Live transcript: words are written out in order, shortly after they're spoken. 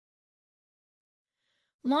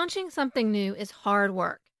Launching something new is hard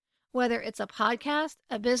work. Whether it's a podcast,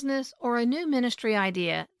 a business, or a new ministry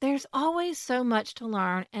idea, there's always so much to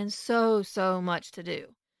learn and so much to do.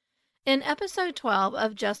 In episode 12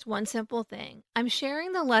 of Just One Simple Thing, I'm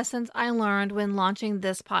sharing the lessons I learned when launching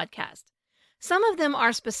this podcast. Some of them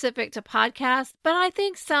are specific to podcasts, but I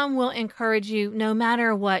think some will encourage you no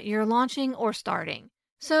matter what you're launching or starting.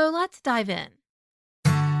 So let's dive in.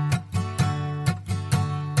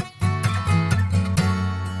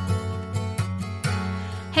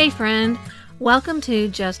 Hey friend, welcome to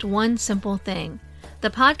Just One Simple Thing, the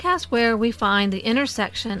podcast where we find the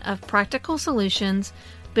intersection of practical solutions,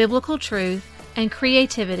 biblical truth, and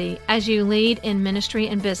creativity as you lead in ministry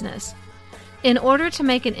and business. In order to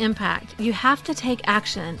make an impact, you have to take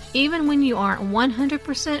action, even when you aren't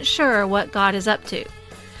 100% sure what God is up to.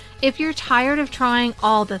 If you're tired of trying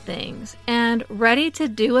all the things and ready to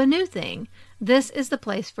do a new thing, this is the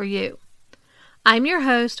place for you. I'm your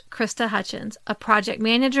host, Krista Hutchins, a project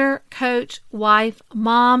manager, coach, wife,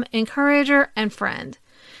 mom, encourager, and friend.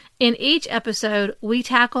 In each episode, we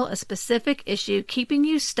tackle a specific issue keeping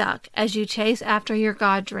you stuck as you chase after your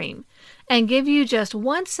God dream, and give you just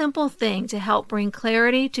one simple thing to help bring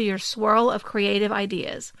clarity to your swirl of creative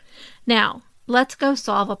ideas. Now, let's go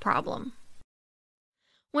solve a problem.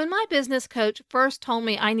 When my business coach first told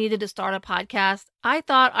me I needed to start a podcast, I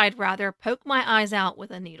thought I'd rather poke my eyes out with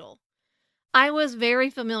a needle. I was very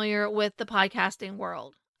familiar with the podcasting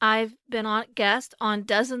world. I've been a guest on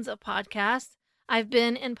dozens of podcasts. I've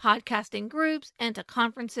been in podcasting groups and to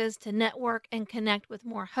conferences to network and connect with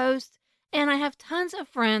more hosts, and I have tons of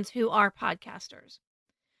friends who are podcasters.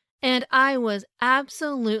 And I was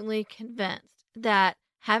absolutely convinced that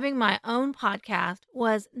having my own podcast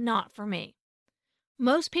was not for me.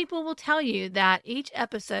 Most people will tell you that each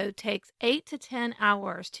episode takes 8 to 10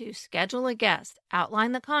 hours to schedule a guest,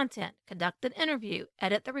 outline the content, conduct an interview,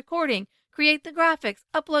 edit the recording, create the graphics,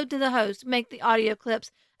 upload to the host, make the audio clips,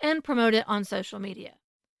 and promote it on social media.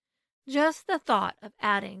 Just the thought of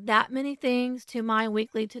adding that many things to my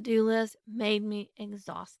weekly to-do list made me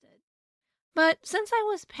exhausted. But since I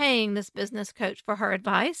was paying this business coach for her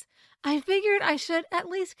advice, I figured I should at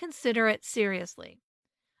least consider it seriously.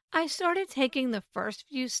 I started taking the first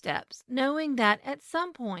few steps, knowing that at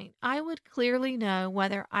some point I would clearly know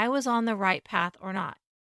whether I was on the right path or not.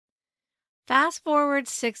 Fast forward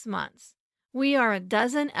 6 months. We are a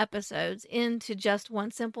dozen episodes into Just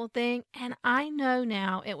One Simple Thing, and I know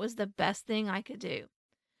now it was the best thing I could do.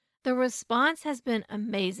 The response has been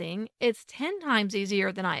amazing. It's 10 times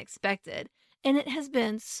easier than I expected, and it has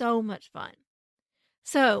been so much fun.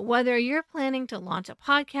 So, whether you're planning to launch a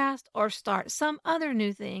podcast or start some other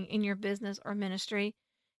new thing in your business or ministry,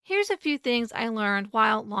 here's a few things I learned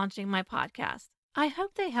while launching my podcast. I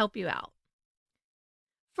hope they help you out.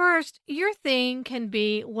 First, your thing can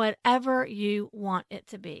be whatever you want it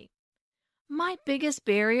to be. My biggest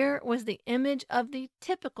barrier was the image of the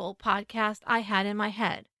typical podcast I had in my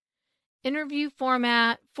head. Interview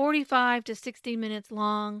format, 45 to 60 minutes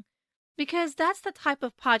long. Because that's the type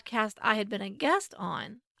of podcast I had been a guest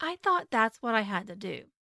on, I thought that's what I had to do.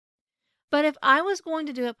 But if I was going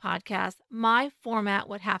to do a podcast, my format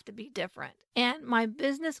would have to be different, and my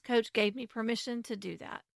business coach gave me permission to do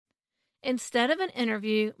that. Instead of an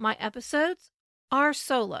interview, my episodes are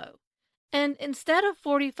solo, and instead of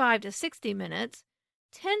 45 to 60 minutes,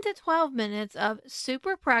 10 to 12 minutes of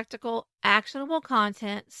super practical, actionable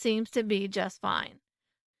content seems to be just fine.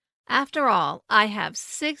 After all, I have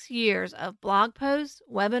 6 years of blog posts,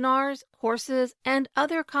 webinars, courses, and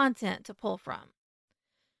other content to pull from.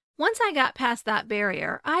 Once I got past that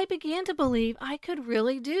barrier, I began to believe I could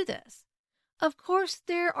really do this. Of course,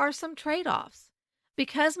 there are some trade-offs.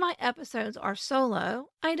 Because my episodes are solo,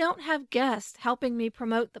 I don't have guests helping me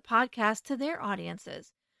promote the podcast to their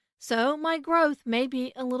audiences, so my growth may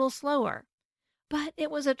be a little slower. But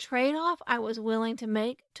it was a trade-off I was willing to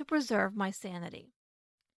make to preserve my sanity.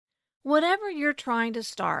 Whatever you're trying to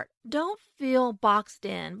start, don't feel boxed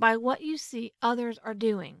in by what you see others are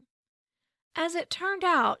doing. As it turned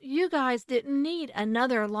out, you guys didn't need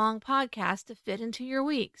another long podcast to fit into your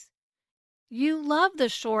weeks. You love the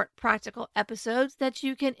short, practical episodes that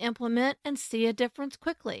you can implement and see a difference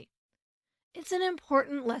quickly. It's an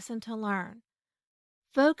important lesson to learn.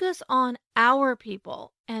 Focus on our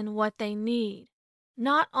people and what they need,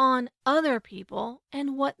 not on other people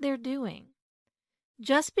and what they're doing.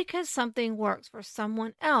 Just because something works for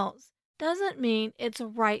someone else doesn't mean it's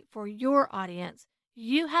right for your audience.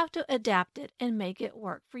 You have to adapt it and make it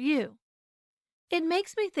work for you. It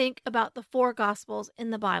makes me think about the 4 Gospels in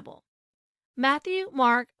the Bible. Matthew,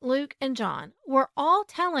 Mark, Luke, and John were all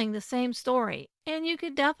telling the same story, and you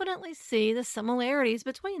could definitely see the similarities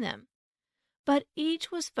between them. But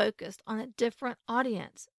each was focused on a different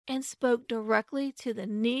audience and spoke directly to the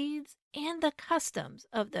needs and the customs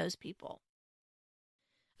of those people.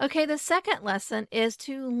 Okay, the second lesson is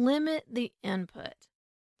to limit the input.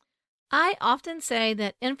 I often say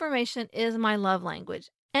that information is my love language,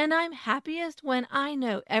 and I'm happiest when I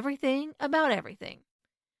know everything about everything.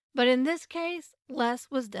 But in this case, less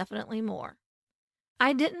was definitely more.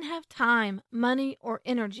 I didn't have time, money, or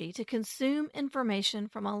energy to consume information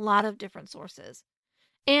from a lot of different sources.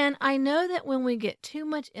 And I know that when we get too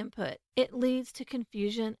much input, it leads to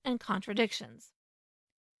confusion and contradictions.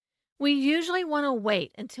 We usually want to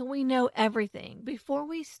wait until we know everything before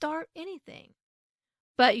we start anything.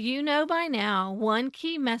 But you know by now, one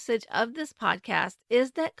key message of this podcast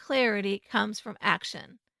is that clarity comes from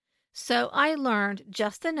action. So I learned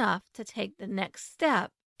just enough to take the next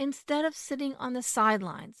step instead of sitting on the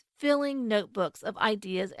sidelines, filling notebooks of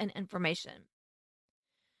ideas and information.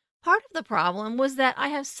 Part of the problem was that I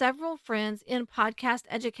have several friends in podcast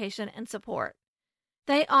education and support.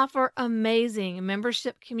 They offer amazing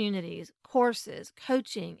membership communities, courses,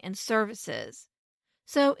 coaching, and services.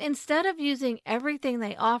 So instead of using everything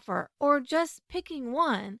they offer or just picking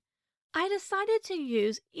one, I decided to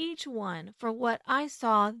use each one for what I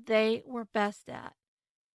saw they were best at.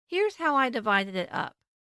 Here's how I divided it up.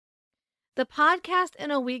 The Podcast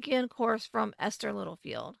in a Weekend course from Esther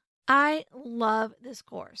Littlefield. I love this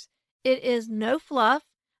course. It is no fluff,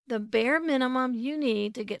 the bare minimum you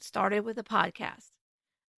need to get started with a podcast.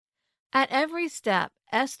 At every step,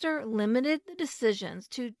 Esther limited the decisions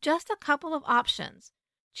to just a couple of options.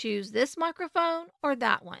 Choose this microphone or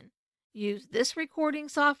that one. Use this recording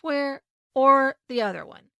software or the other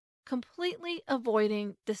one, completely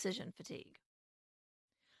avoiding decision fatigue.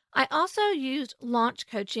 I also used launch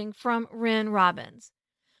coaching from Ren Robbins.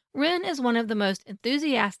 Ren is one of the most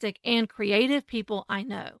enthusiastic and creative people I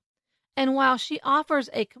know. And while she offers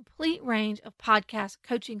a complete range of podcast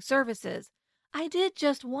coaching services, I did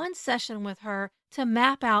just one session with her to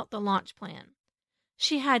map out the launch plan.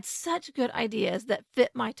 She had such good ideas that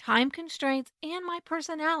fit my time constraints and my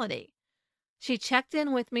personality. She checked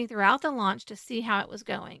in with me throughout the launch to see how it was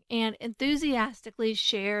going and enthusiastically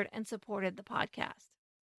shared and supported the podcast.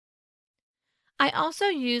 I also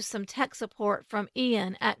used some tech support from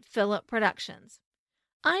Ian at Phillip Productions.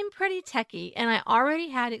 I'm pretty techie and I already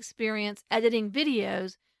had experience editing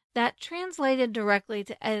videos that translated directly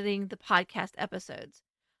to editing the podcast episodes.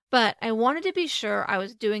 But I wanted to be sure I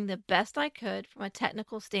was doing the best I could from a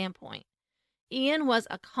technical standpoint. Ian was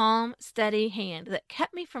a calm, steady hand that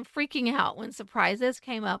kept me from freaking out when surprises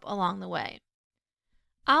came up along the way.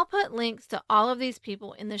 I'll put links to all of these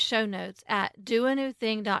people in the show notes at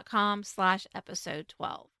doanewthing.com/episode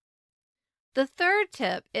 12. The third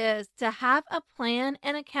tip is to have a plan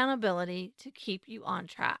and accountability to keep you on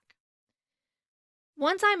track.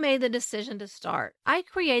 Once I made the decision to start, I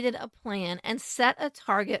created a plan and set a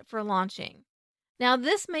target for launching. Now,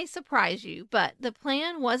 this may surprise you, but the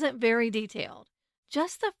plan wasn't very detailed.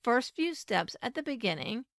 Just the first few steps at the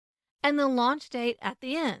beginning and the launch date at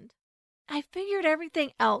the end. I figured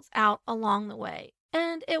everything else out along the way,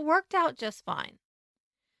 and it worked out just fine.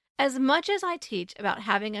 As much as I teach about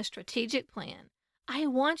having a strategic plan, I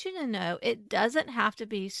want you to know it doesn't have to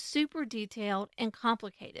be super detailed and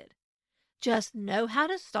complicated. Just know how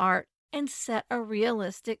to start and set a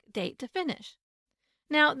realistic date to finish.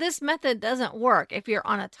 Now, this method doesn't work if you're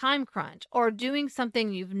on a time crunch or doing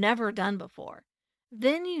something you've never done before.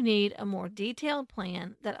 Then you need a more detailed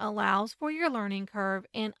plan that allows for your learning curve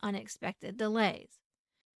and unexpected delays.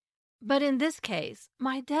 But in this case,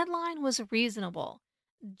 my deadline was reasonable,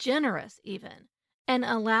 generous even, and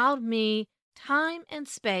allowed me time and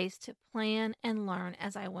space to plan and learn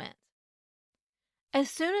as I went. As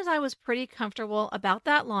soon as I was pretty comfortable about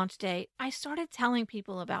that launch date, I started telling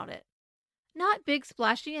people about it. Not big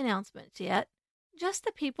splashy announcements yet, just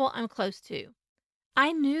the people I'm close to.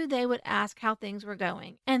 I knew they would ask how things were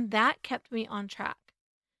going, and that kept me on track.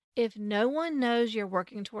 If no one knows you're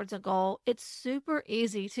working towards a goal, it's super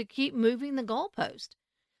easy to keep moving the goalpost.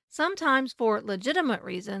 Sometimes for legitimate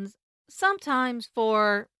reasons, sometimes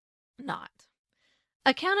for not.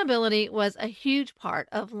 Accountability was a huge part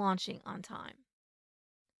of launching on time.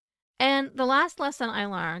 And the last lesson I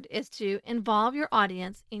learned is to involve your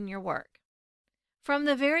audience in your work. From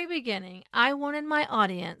the very beginning, I wanted my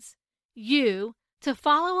audience, you, to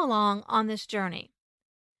follow along on this journey.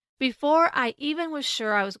 Before I even was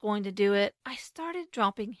sure I was going to do it, I started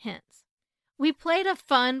dropping hints. We played a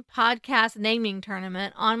fun podcast naming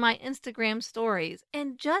tournament on my Instagram stories,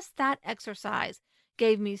 and just that exercise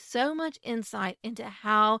gave me so much insight into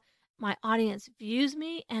how my audience views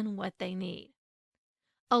me and what they need.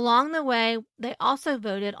 Along the way, they also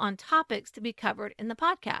voted on topics to be covered in the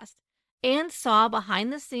podcast and saw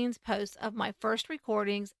behind-the-scenes posts of my first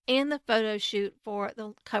recordings and the photo shoot for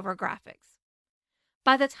the cover graphics.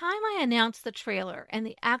 By the time I announced the trailer and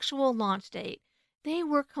the actual launch date, they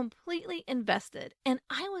were completely invested, and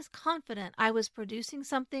I was confident I was producing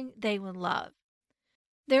something they would love.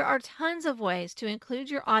 There are tons of ways to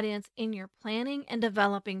include your audience in your planning and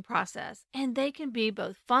developing process, and they can be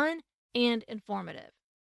both fun and informative.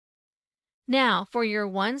 Now for your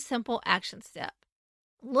one simple action step.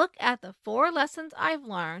 Look at the 4 lessons I've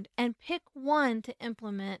learned and pick one to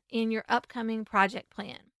implement in your upcoming project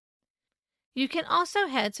plan. You can also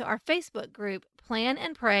head to our Facebook group, Plan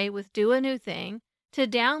and Pray with Do a New Thing, to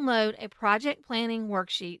download a project planning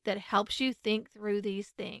worksheet that helps you think through these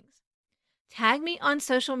things. Tag me on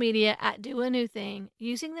social media at Do a New Thing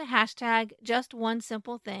using the hashtag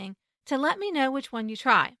 #JustOneSimpleThing to let me know which one you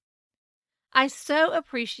try. I so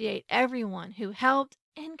appreciate everyone who helped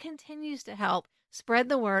and continues to help spread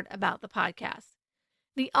the word about the podcast.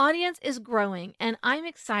 The audience is growing, and I'm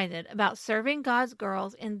excited about serving God's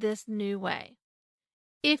girls in this new way.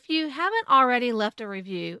 If you haven't already left a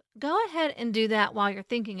review, go ahead and do that while you're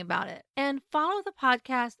thinking about it, and follow the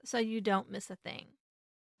podcast so you don't miss a thing.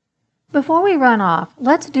 Before we run off,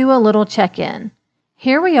 let's do a little check-in.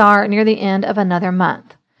 Here we are near the end of another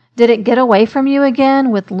month. Did it get away from you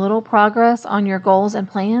again with little progress on your goals and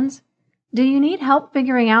plans? Do you need help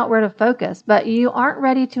figuring out where to focus, but you aren't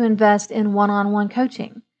ready to invest in one-on-one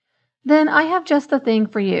coaching? Then I have just the thing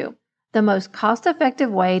for you, the most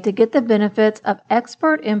cost-effective way to get the benefits of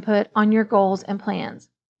expert input on your goals and plans.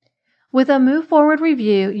 With a Move Forward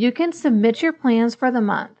review, you can submit your plans for the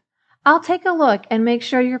month. I'll take a look and make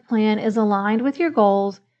sure your plan is aligned with your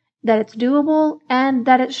goals, that it's doable, and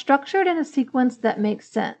that it's structured in a sequence that makes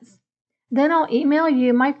sense. Then I'll email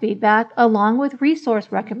you my feedback along with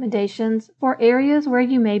resource recommendations for areas where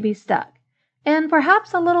you may be stuck, and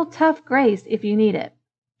perhaps a little tough grace if you need it,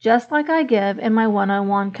 just like I give in my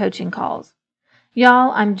one-on-one coaching calls.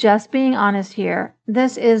 Y'all, I'm just being honest here.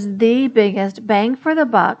 This is the biggest bang for the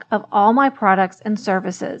buck of all my products and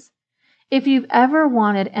services. If you've ever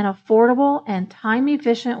wanted an affordable and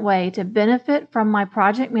time-efficient way to benefit from my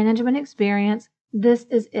project management experience, this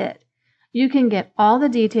is it. You can get all the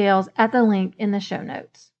details at the link in the show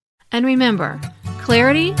notes. And remember,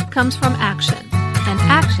 clarity comes from action, and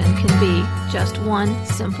action can be just one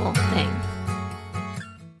simple thing.